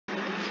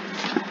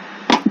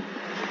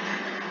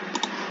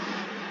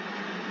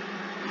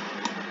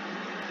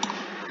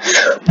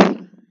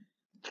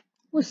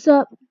What's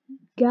up,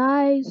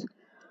 guys?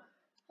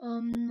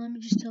 Let me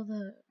just tell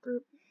the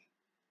group.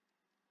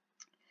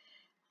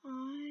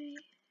 I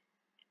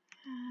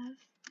have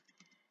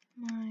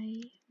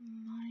my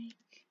mic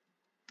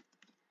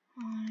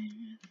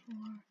on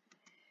for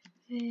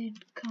vid,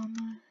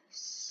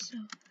 so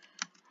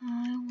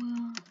I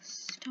will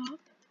stop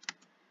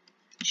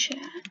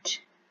chat.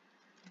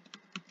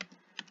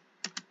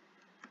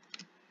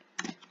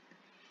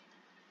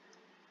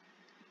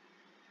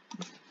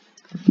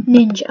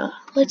 Ninja.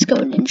 Let's go,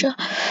 Ninja.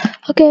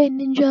 Okay,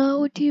 Ninja,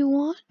 what do you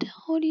want?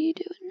 What are you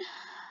doing?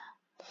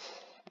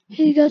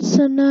 You got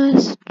some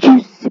nice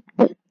juicy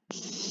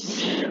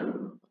bits.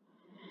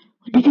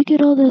 When did you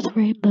get all those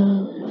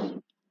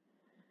rainbows?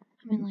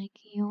 I mean, like,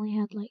 he only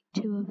had like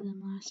 2 of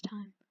them last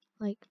time.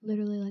 Like,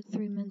 literally like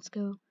 3 minutes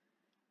ago.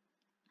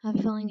 I have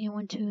a feeling he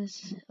went to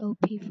his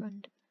OP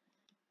friend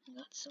and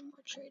got some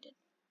more traded.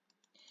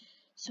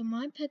 So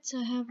my pets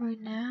I have right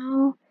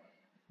now,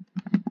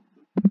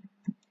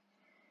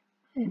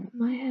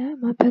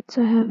 my pets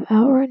I have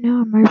out right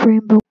now are my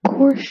Rainbow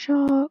Core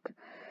Shock,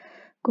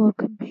 Gold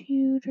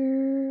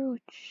Computer,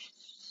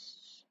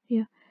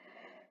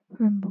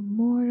 Rainbow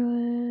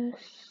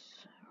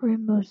Mortis,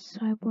 Rainbow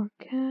Cyborg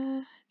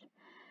Cat,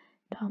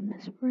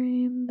 Thomas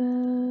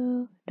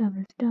Rainbow,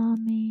 Thomas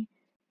Dummy,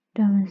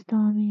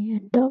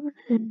 and Gold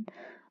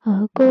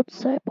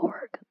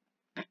Cyborg.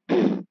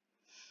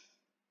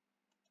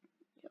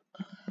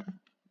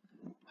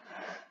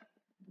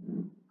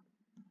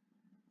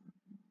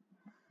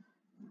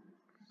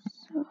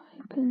 So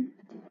I can.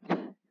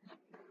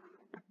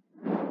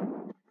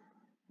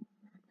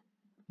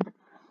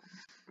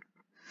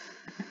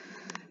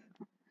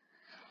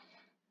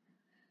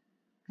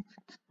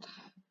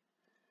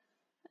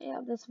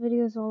 Yeah, this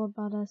video is all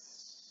about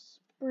us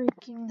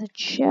breaking the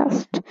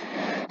chest,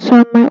 so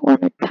I might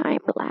want a time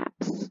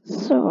lapse.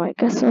 So I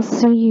guess I'll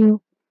see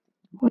you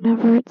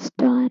whenever it's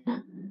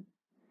done.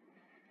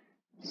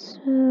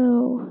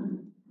 So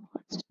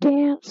let's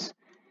dance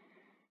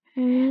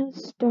and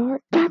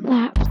start time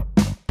lapse.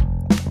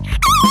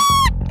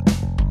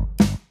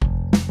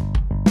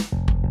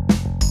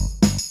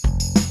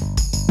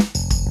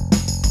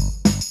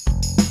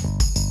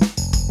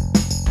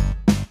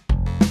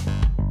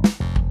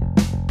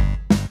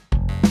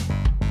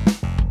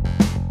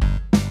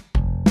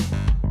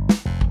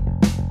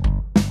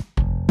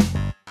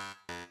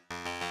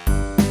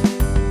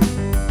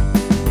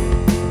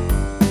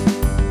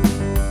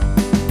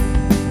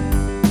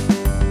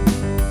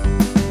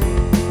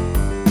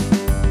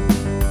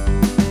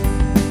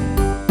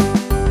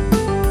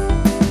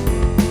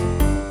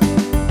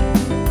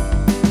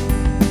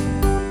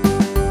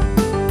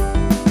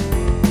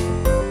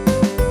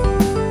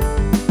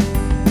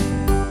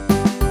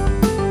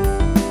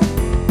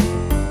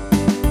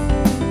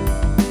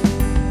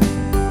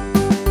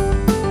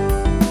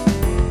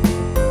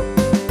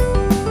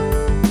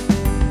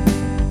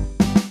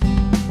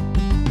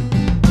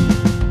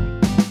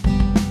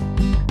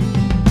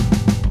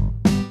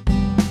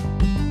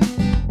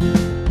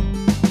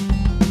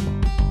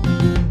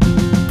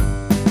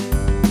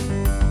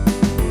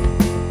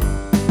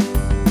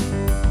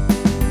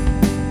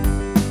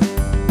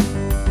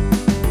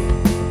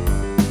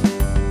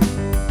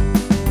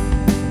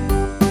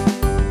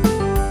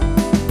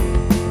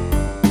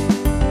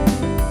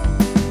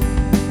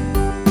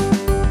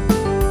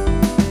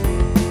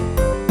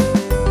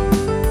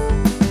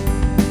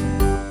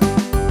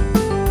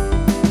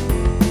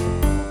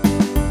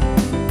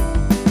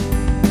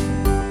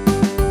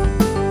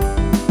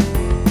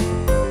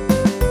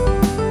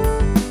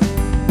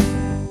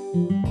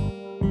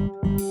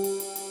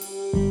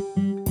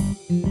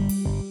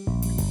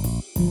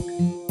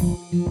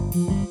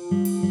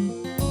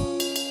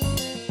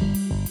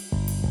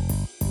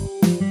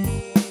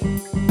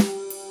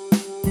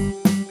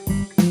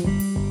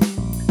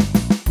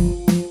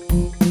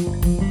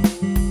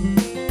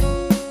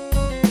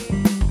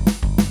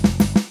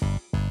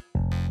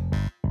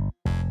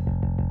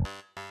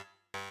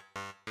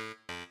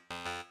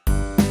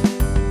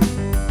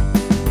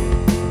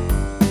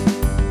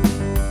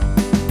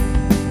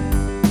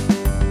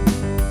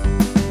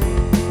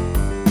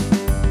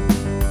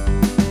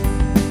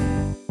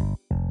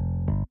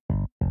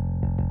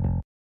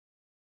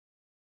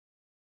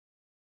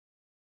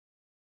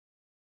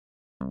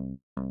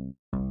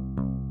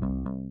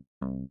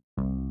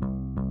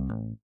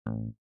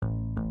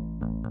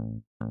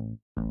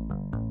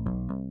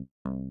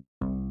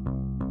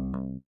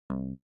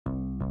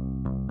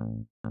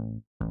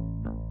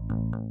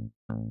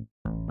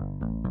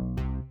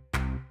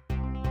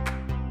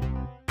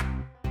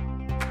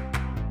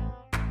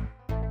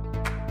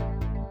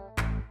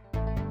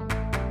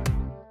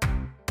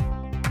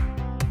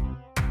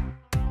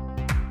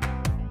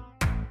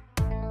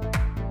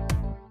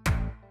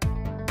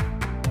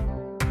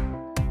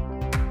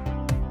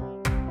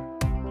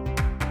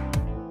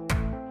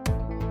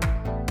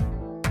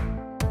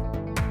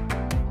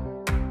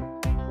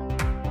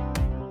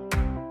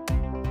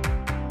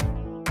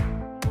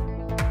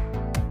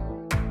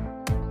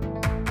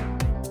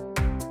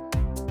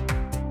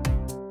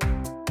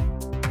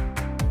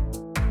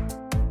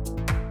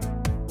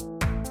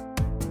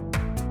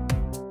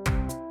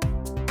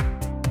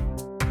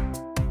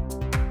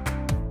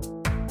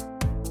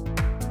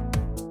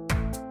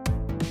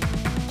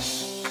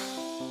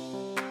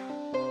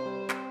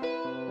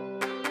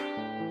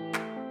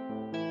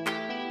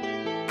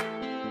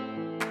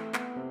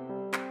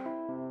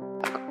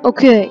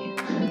 Okay.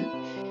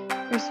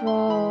 First of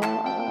all,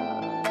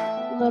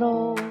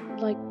 little,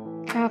 like,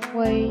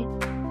 halfway,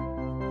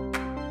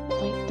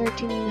 like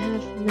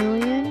 13.5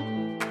 million.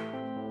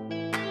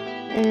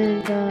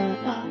 And,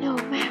 oh no,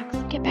 Max,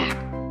 get back.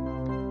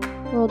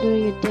 We're all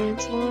doing a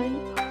dance line.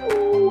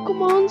 Oh,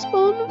 come on,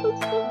 spawn with us,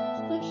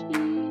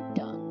 slushy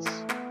dance.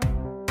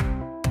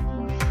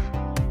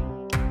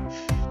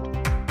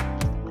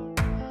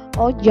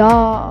 Oh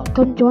yeah,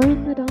 come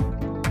join the dance.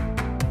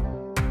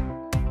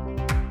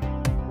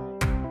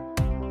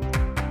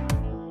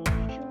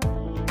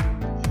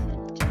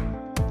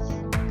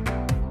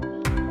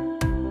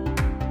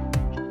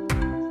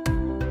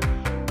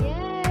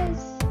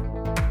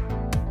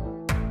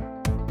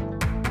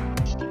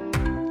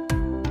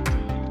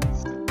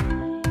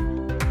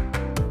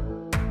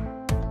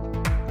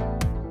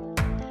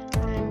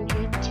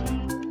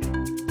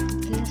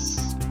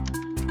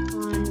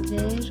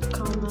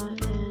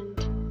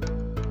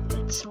 And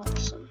it's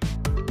awesome.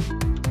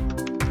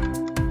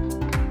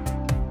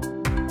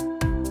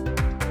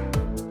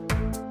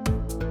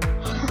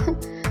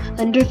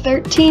 Under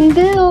 13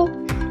 bill.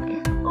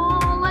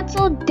 Oh, let's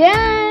all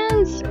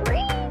dance.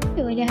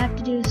 Wait, I have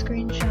to do a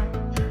screenshot.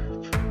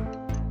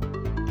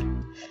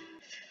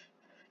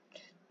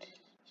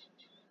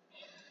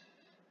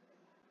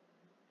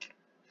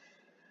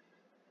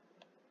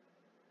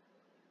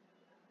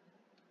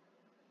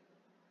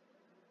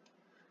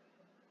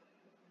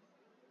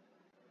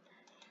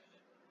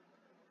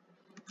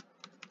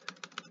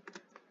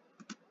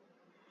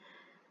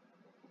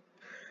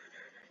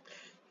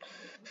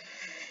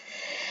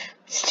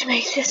 Just to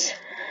make this.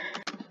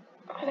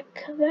 Gotta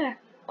come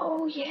back.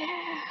 Oh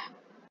yeah.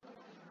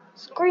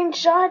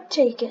 Screenshot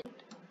taken.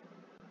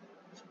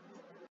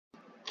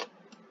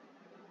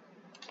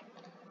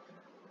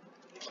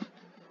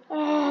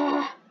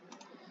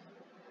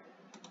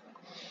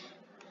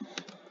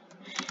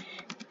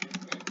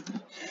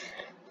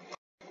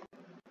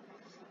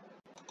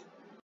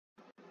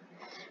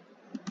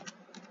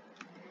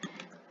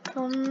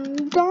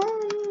 Come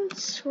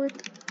dance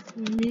with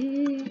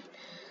me.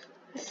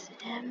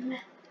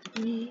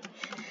 Me.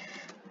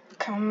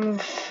 Come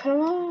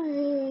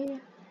fly.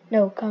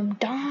 No, come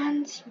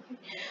dance.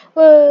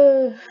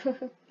 Whoa!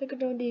 Look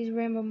at all these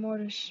rainbow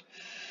mortars.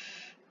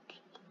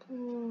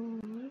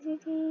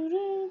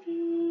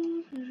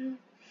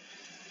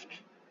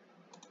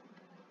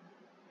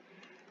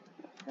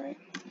 Alright.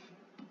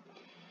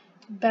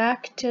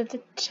 Back to the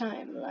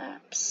time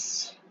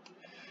lapse.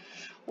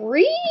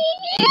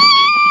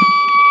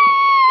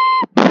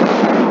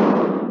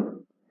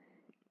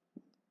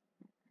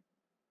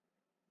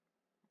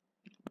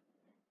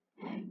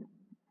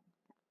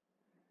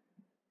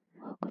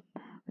 Welcome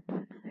back to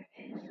another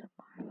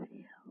ASMR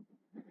video.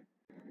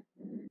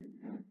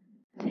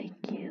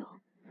 Thank you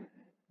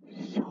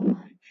so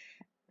much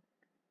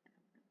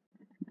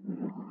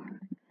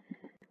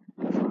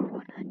for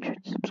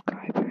 100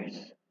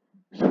 subscribers.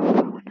 So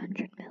for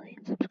 100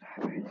 million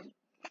subscribers.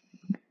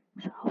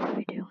 So I'll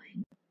be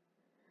doing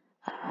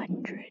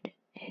 100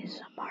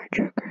 ASMR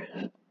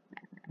triggers.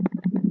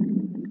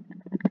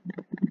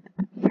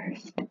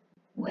 First,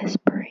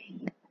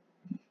 whispering.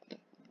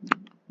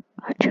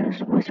 I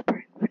chose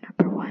whispering for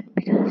number 1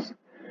 because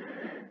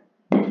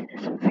this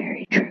is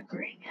very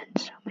triggering and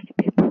so many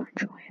people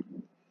enjoy it.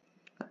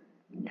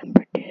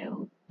 Number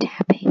 2,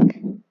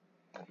 tapping.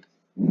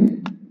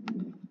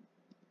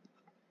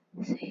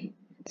 See,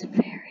 it's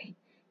very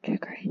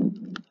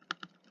triggering.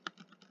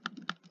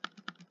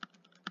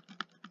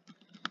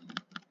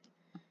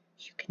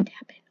 You can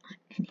tap it on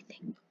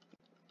anything.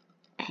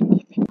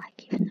 Anything,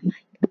 like even the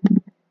mic.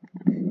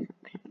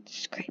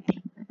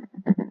 Scraping.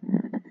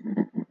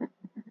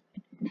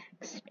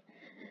 Next,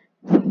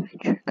 for my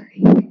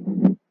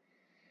triggering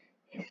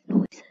is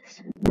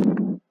noises.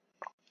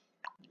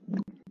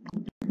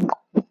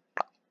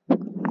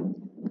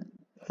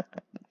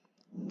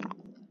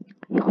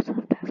 You also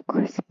have to have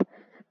crisp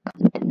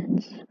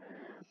consonants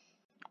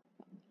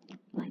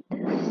like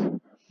this.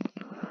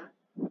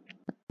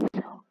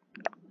 So,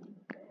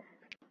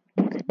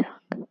 take the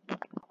tongue.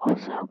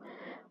 Also,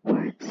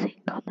 we're in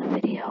sync on the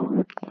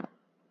video.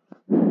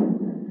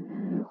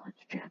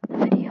 Let's check the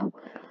video.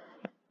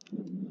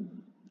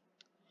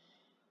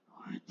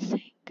 We're in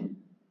sync.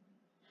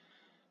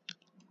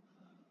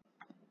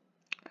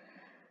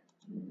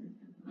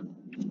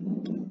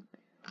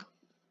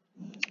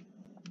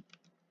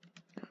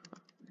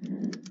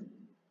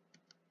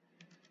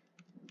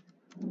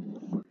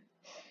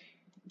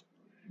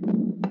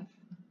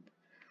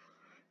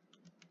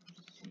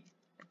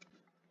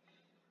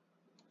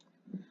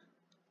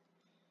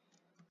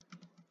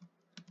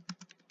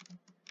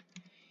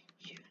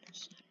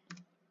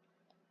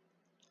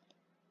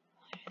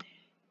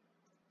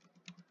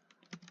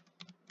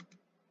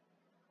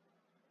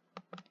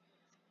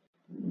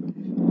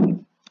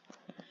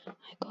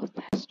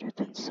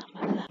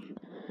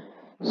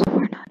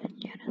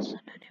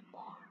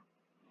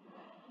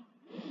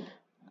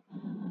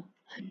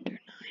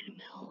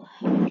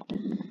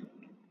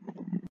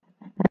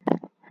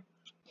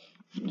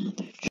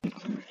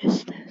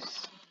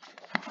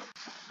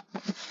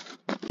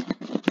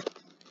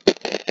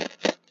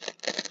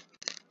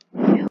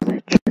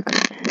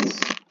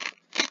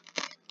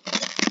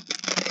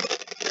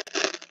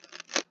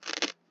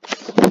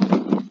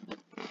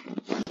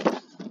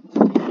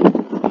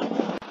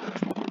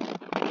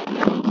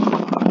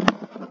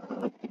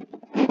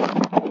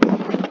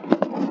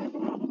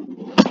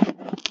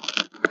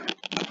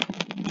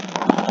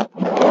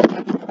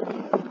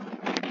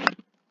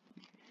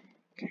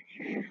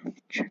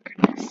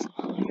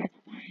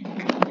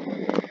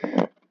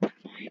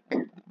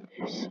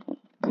 papers.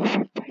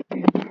 Covered by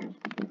paper.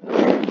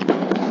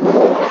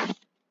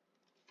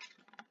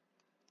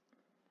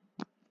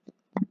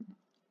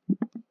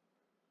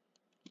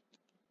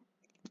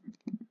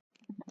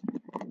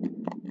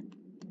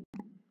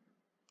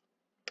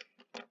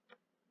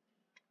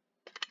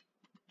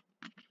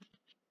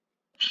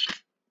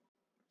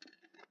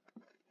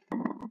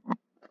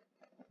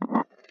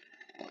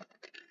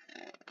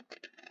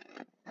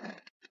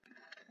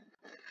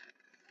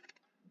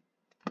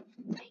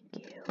 Thank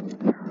you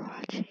for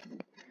watching.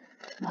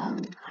 Well, I'm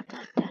not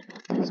done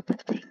with this,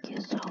 but thank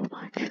you so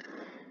much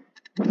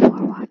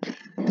for watching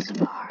this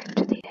far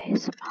into the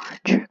ASMR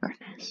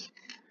triggerness.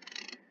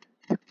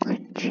 The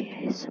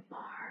cringy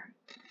ASMR.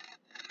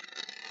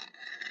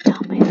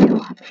 Tell me if you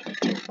want me to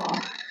do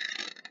more.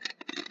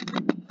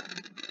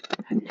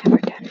 I've never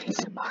done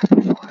ASMR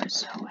before,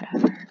 so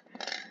whatever.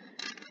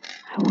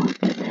 I won't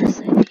do this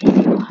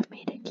if you want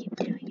me to keep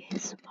doing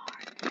ASMR.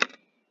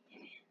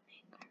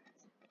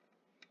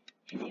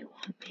 If you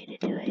want me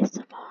to do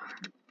ASMR,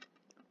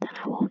 then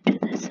I won't do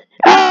this.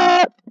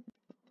 But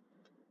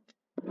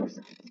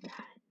besides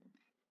that,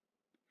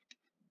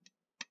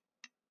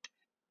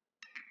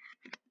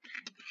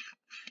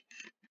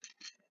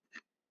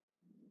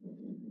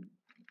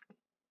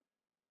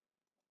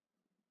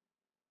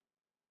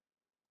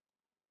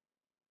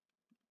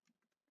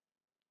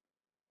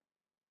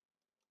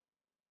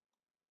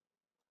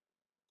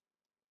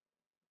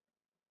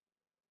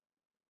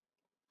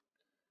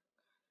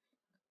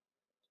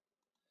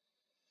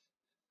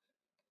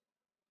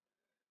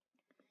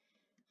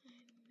 I'm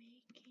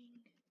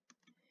making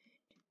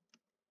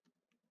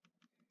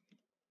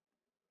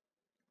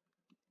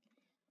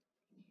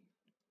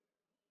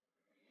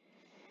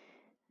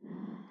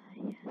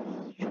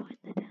yes, join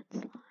the dance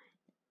line.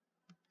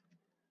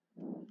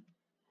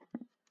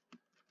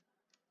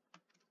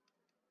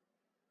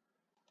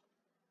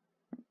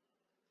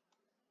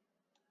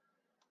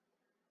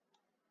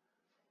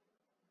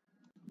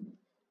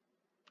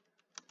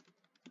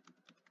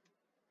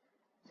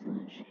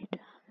 Slushy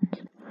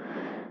dance.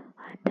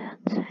 I'm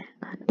dancing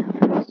on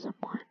top of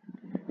someone.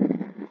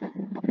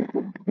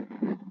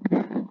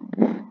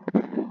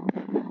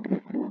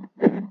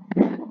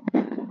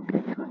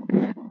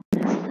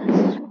 Is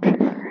this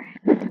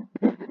triggering?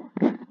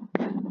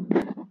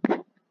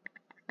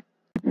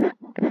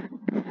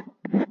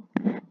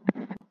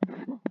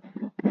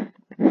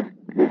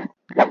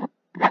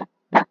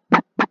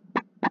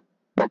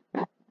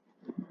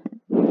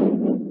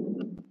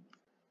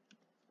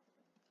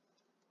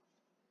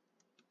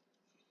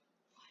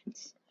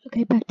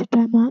 Okay, back to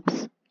time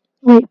lapse.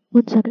 Wait,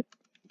 1 second.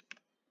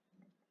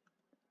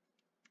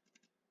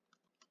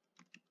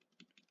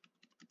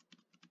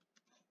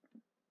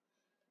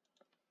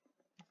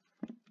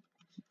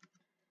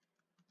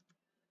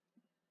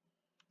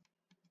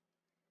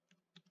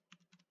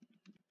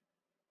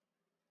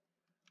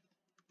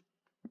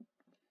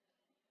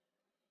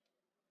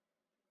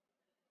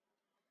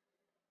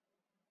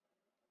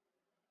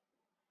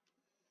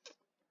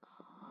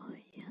 Oh,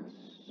 yes.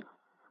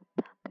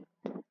 Back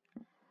to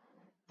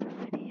the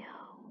video.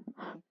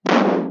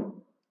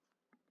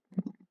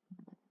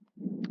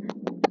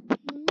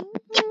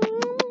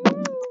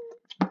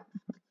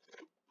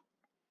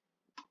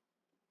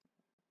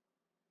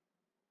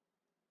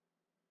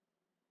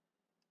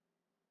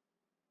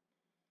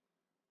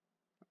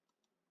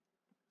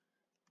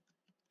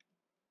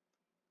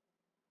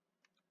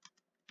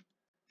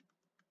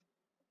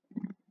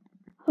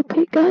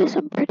 Okay, guys,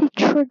 I'm pretty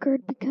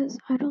triggered because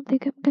I don't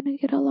think I'm gonna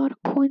get a lot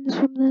of coins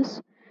from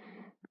this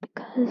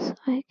because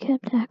I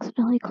kept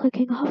accidentally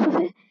clicking off of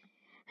it,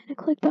 and I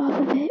clicked off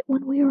of it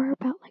when we were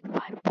about like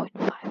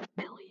 5.5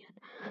 billion.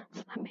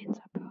 So that means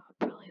I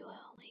probably will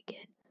only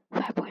get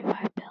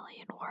 5.5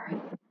 billion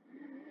worth.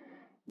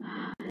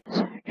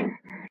 So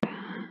triggered.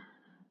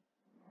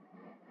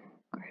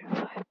 Great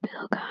 5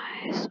 bill,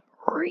 guys.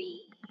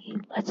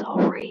 Let's all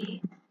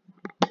re.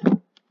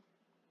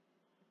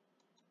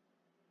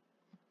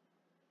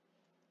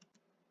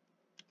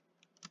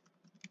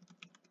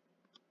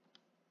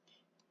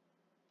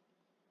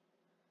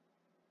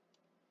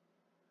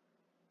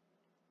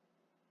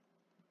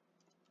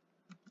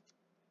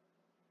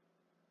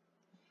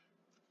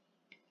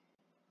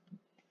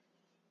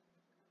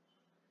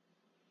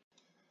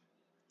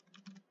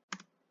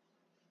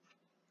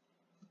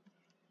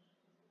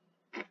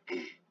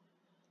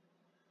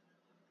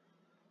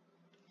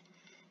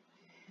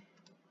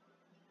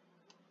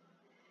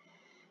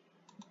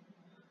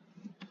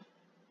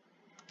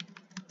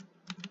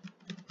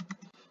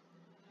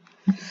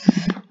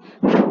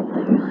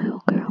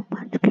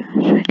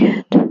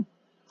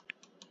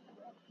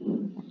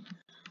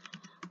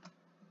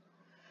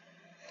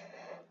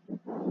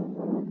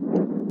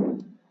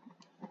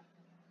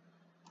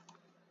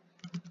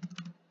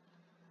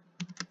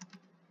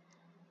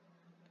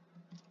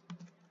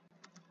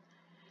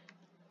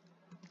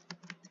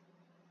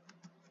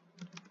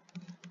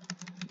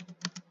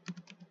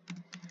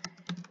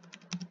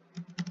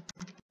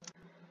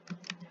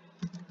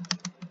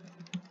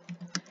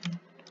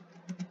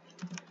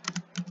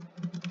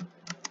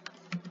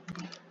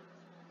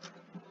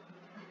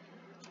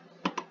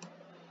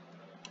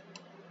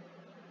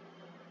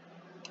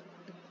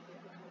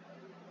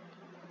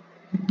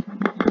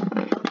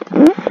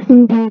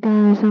 Okay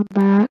guys, I'm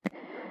back.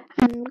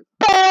 And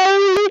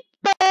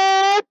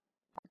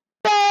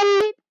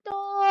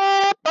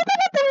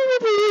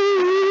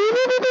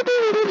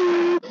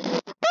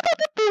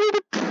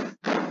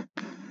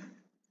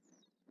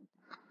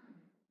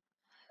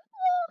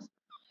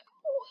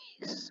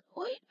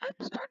wait, I'm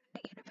starting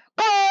to get about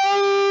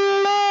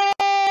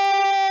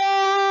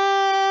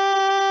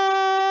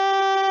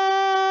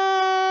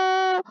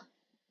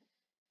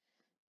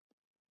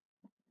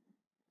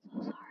so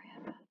sorry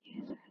about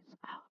users.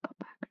 I'll go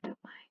back to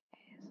my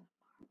ASMR.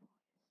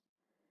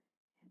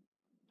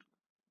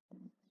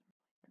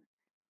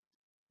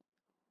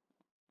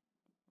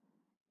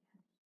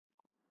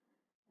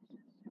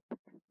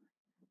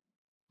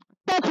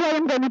 That's what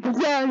I'm going to do.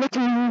 Yell at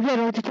you,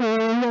 yell at you,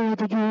 yell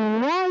at you.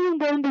 I'm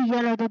going to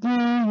yell at you,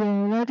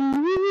 yell at you,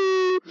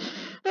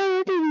 yell at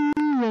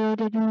you, yell at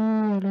you,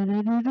 yell at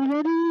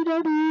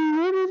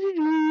you,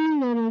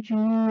 yell at you,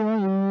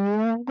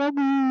 I'm going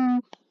to.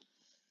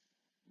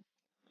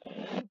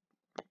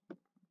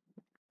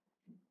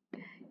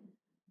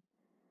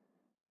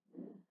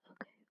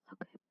 Okay,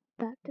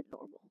 back to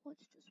normal.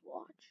 Let's just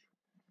watch.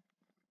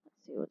 Let's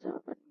see what's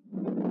happening.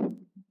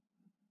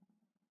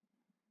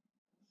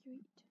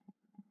 Sweet.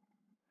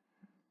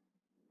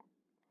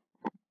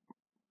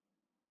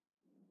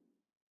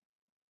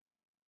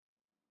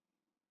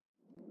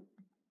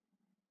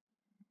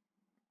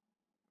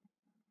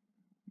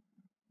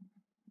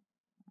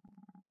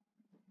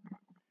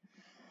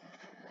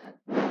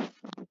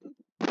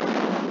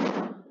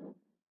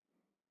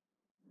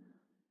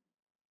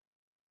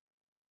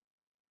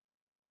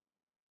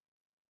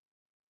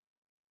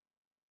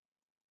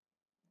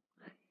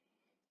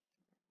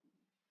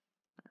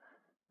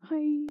 Hi.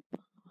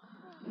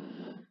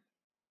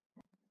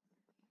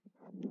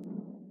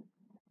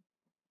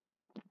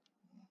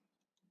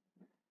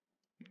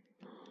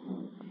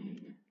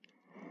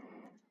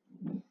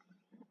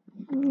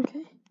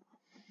 Okay.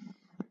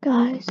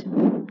 Guys,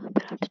 I'm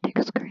gonna have to take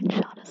a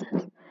screenshot of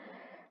this.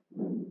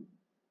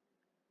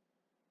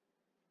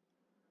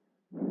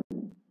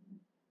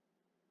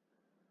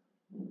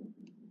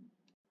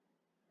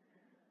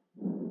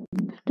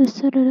 To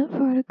set it up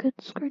for a good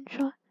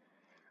screenshot.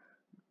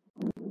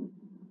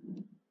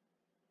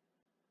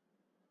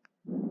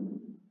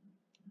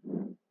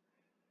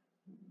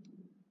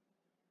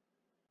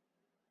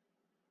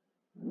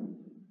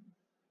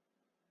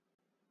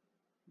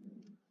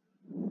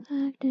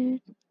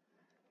 Dude.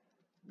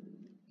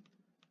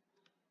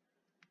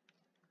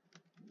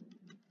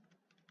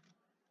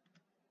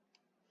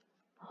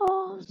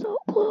 Oh, so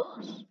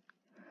close.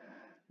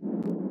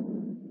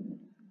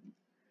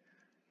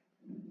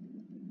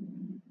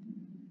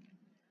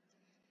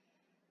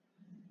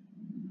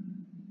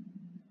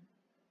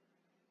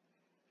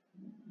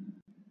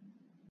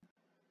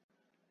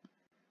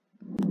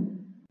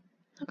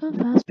 Look how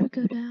fast we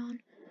go down.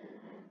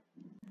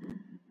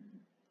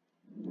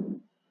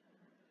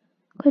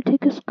 Could I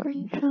take a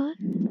screenshot?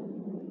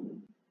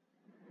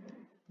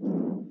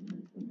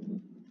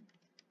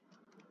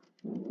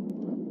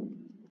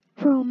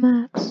 Pro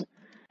Max.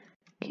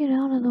 Get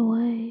out of the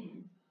way.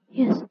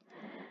 Yes.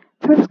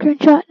 First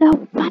screenshot.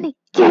 No, funny.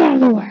 Get out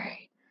of the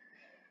way.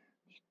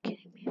 You're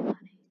kidding me,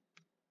 funny.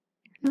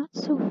 You're not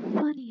so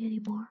funny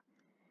anymore.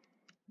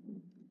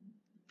 You're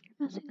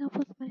messing up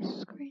with my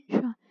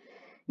screenshot.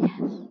 Yes.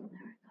 There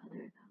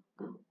we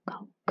go.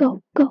 Go,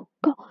 go, go,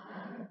 go, go.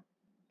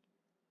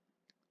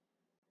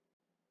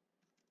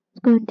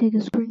 Let's go and take a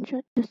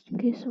screenshot just in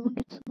case someone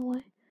gets in the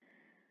way.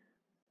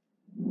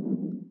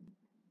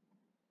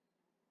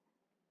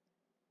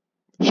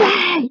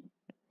 Shade!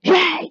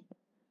 Shade!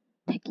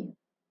 Thank you.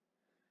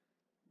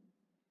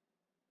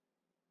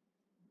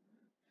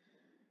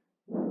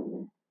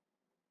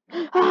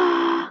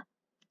 Ah! Are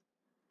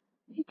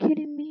you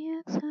kidding me,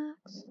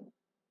 X-Hacks?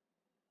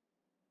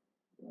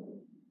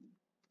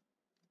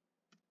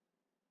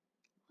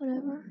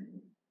 Whatever.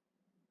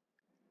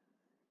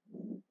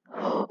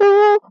 Oh,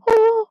 oh,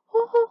 oh,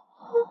 oh,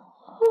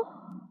 oh.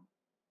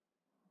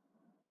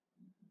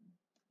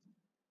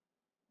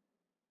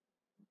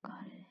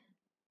 Got it.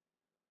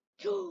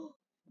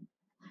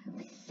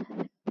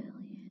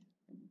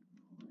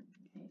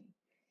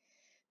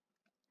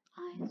 I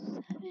have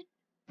 7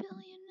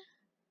 billion.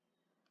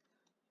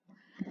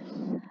 I have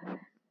 7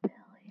 billion. 7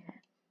 billion.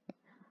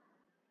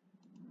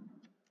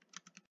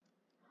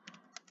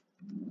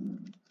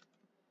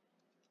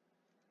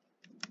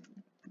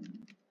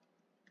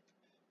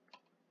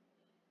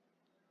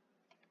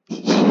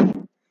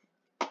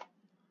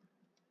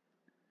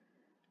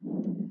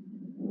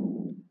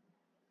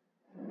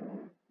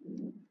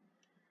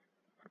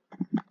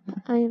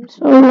 I am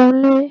so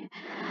lonely.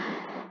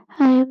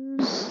 I am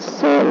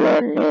so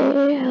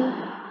lonely.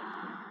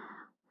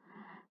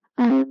 I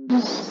am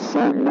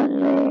so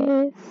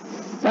lonely.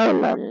 So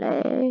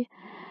lonely.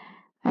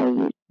 Are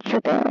you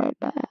triggered?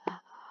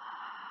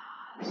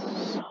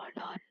 So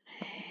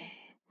lonely.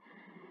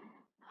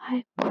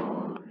 I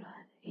call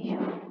you.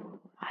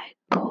 I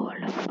call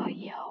for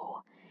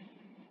you.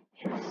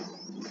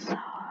 It's so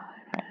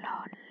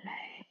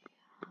lonely.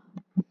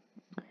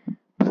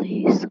 Please.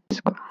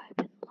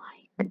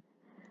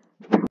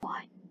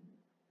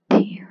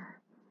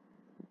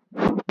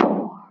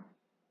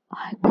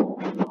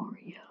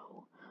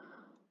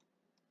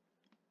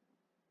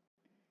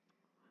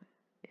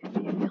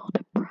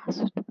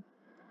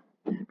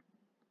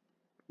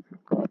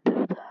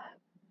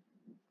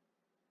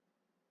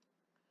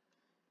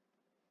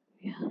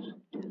 Yes,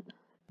 do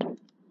that.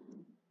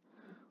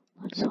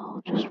 Let's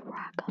all just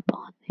rack up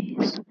on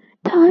these.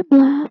 Time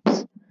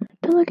lapse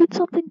till I get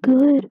something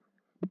good.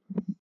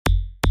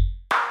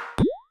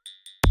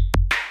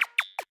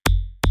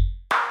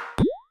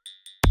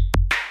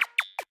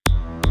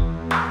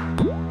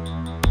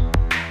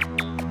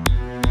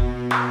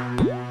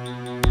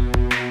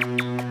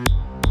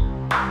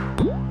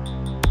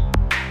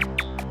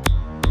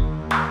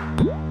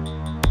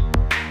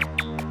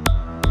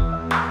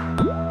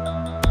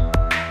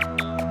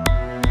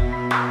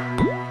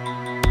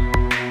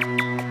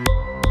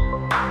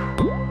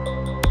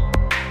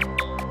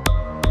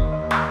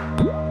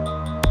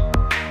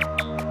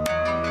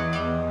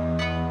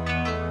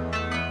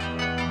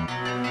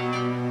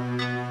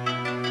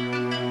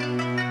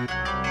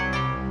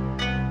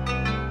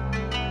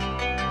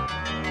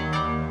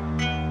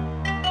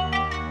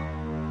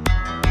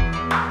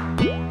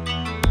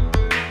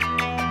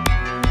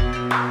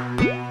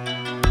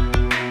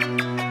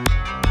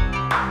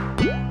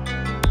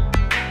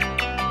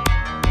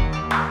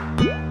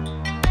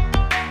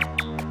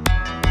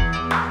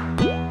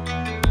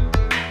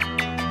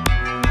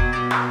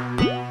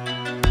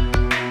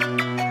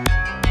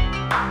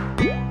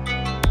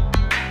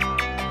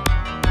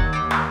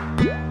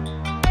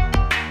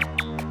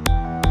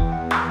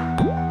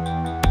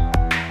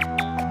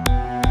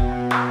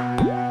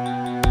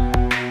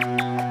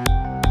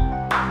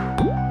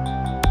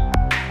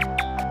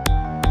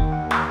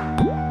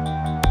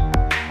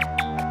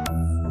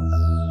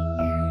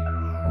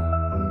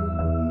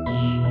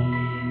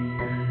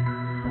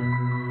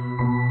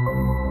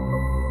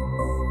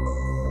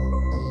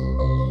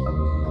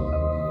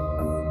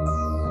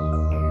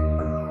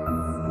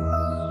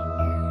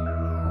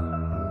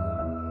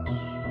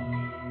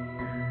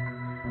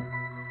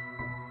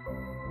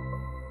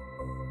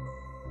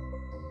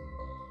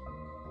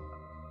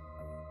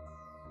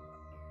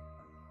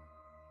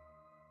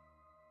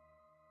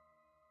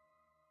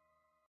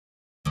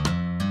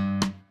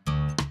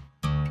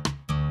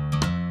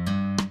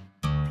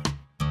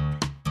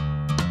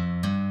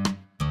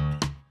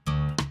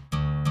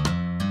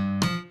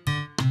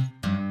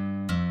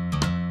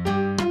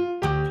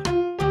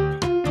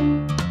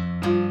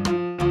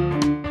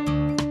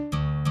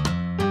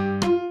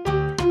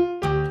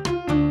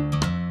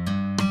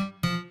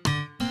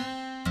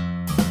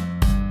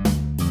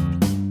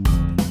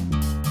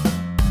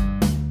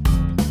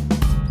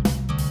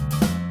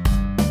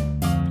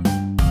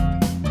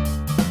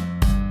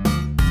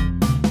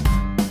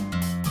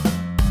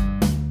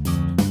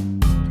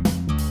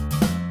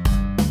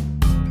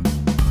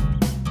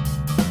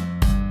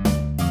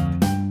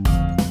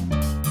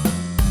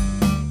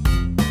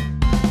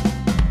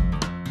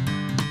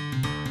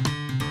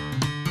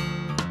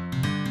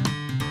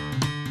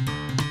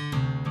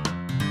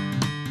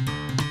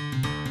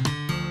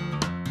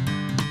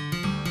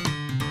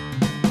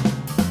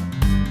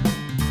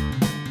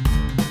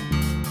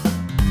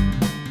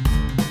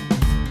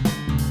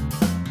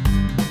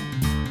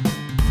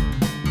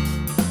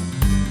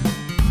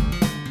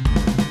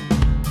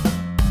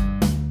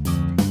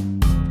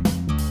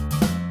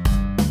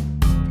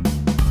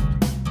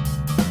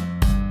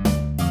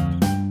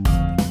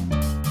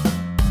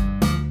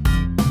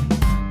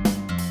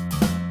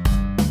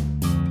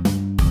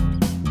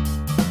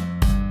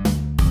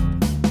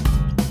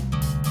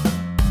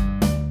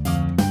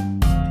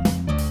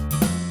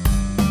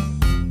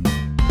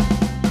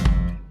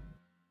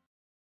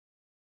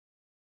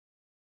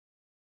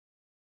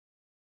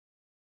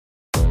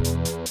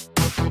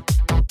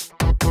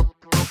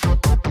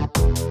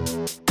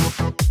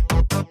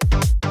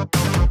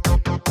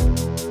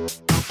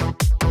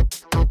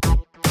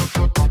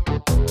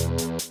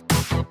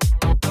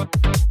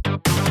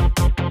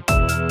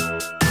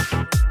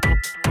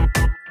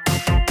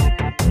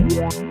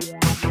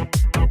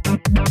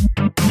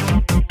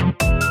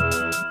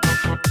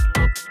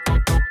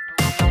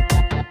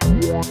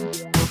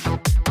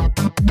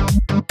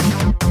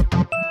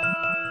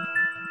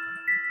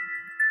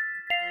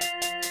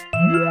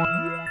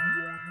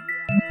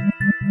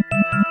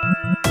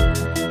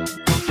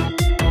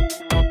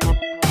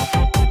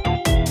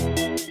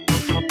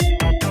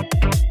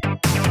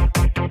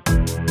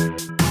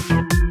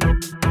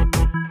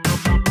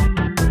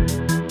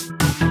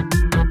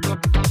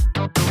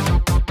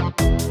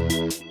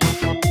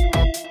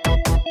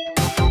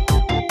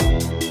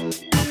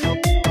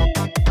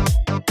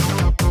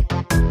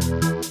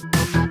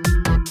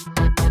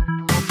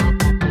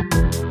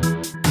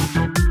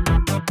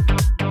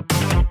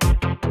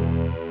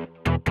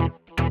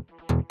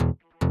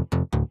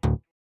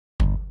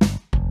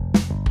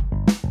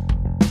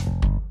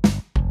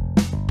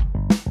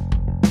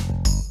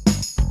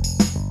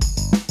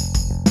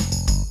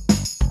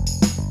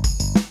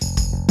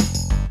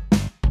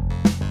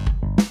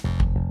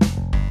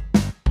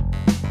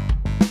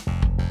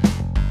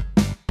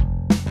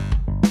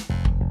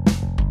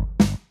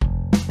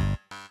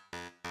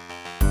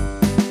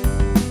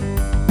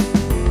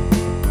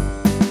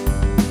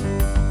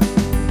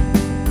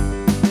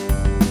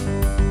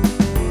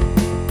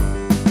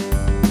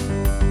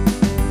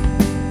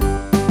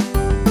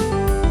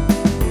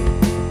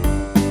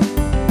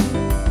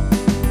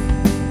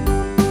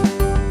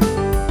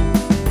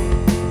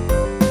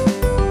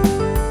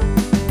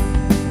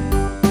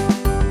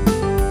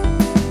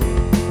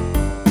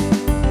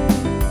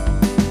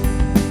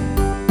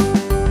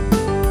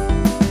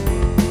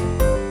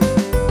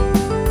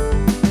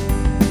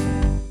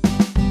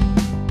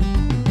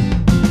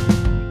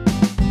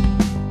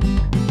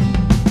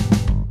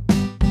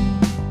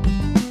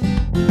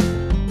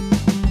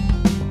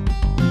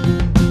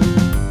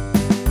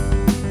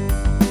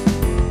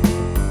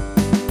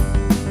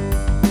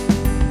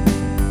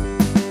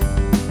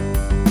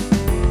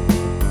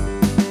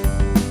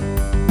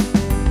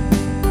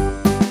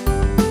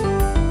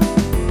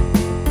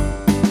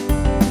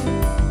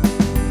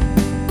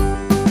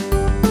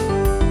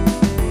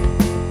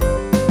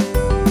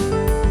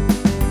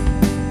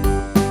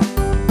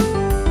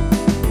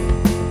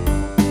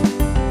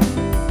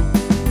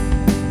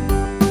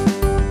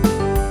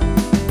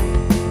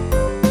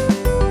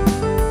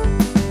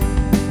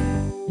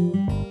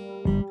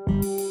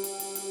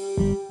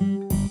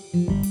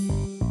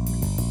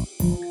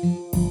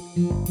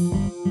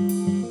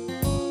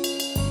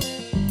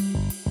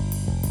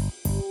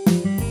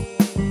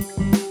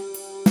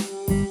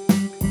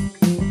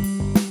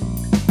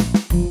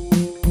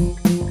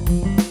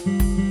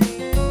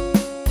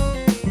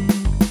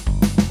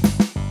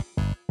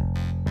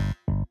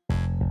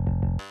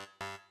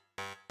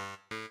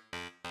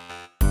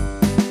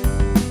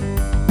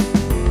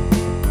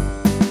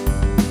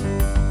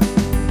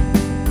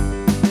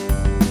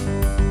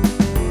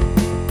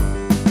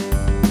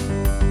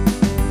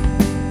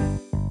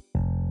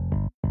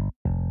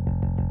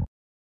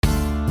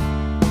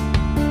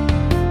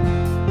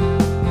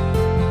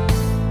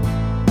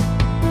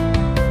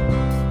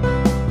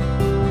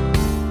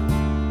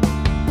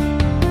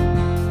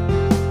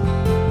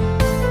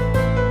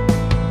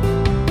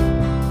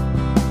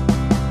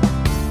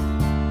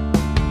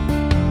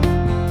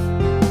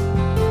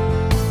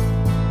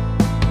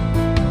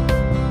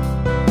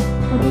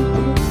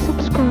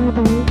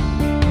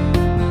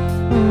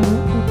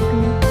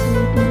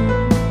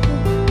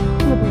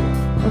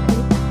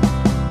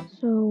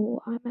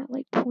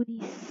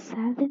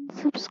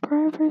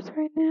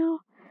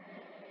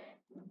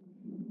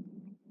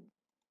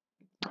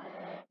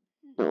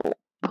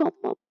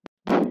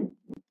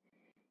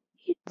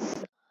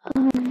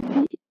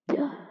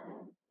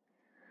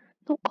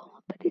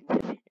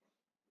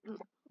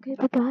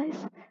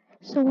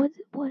 So what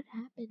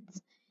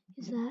happens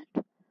is that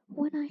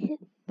when I hit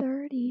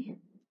 30,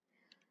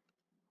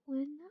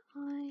 when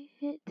I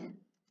hit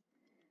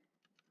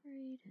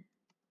grade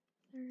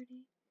 30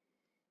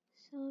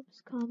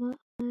 subs,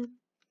 I'm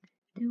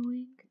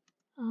doing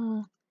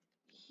a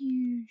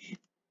huge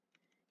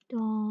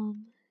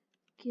Dom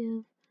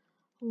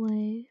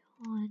giveaway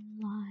on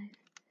live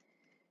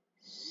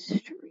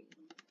stream.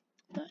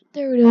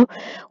 There we go.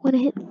 When I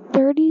hit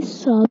 30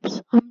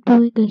 subs, I'm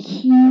doing a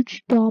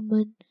huge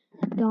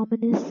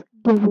Dominus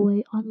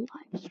giveaway on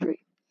live stream.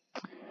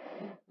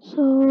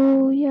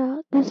 So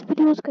yeah, this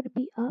video is gonna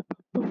be up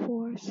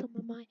before some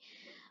of my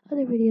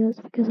other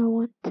videos because I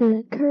want to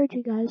encourage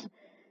you guys.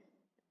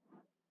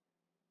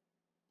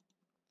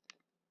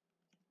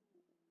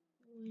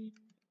 When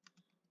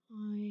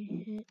I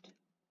hit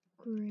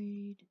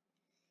grade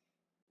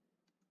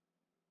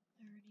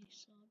 30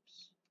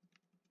 subs.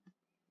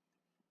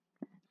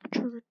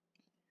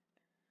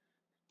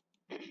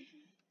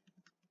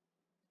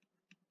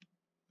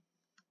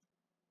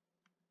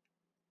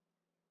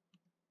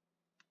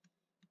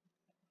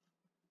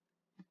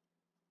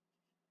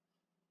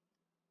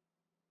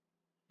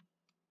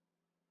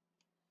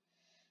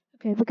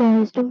 Okay, but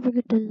guys, don't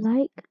forget to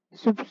like,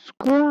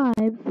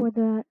 subscribe for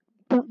that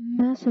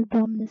massive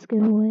Dominus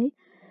giveaway.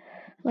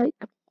 Like,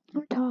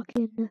 I'm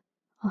talking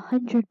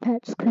 100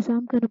 pets, because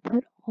I'm gonna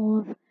put all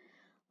of,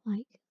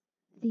 like,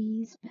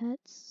 these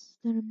pets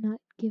that I'm not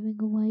giving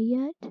away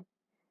yet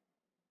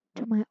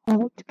to my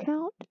alt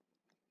account.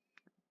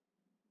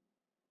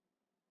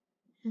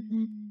 And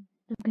then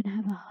I'm gonna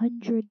have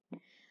 100,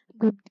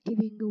 I'm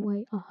giving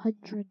away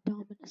 100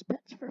 Dominus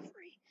pets for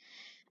free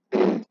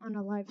on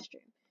a live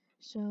stream.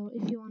 So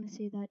if you want to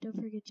see that, don't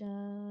forget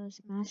to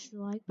smash the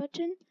like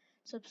button,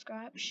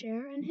 subscribe,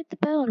 share, and hit the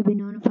bell to be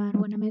notified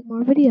when I make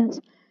more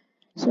videos.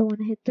 So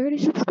when I hit 30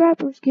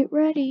 subscribers, get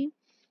ready.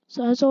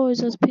 So as always,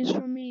 that's peace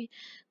from me.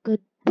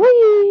 Goodbye.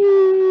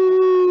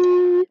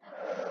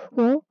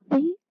 Well,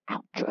 the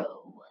outro.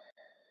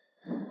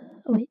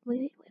 Oh,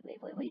 wait.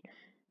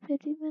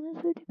 50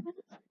 minutes.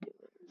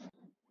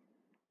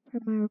 For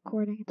my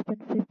recording, it's been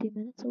 50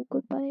 minutes, so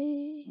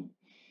goodbye.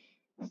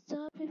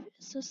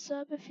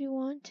 Sub if you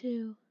want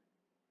to.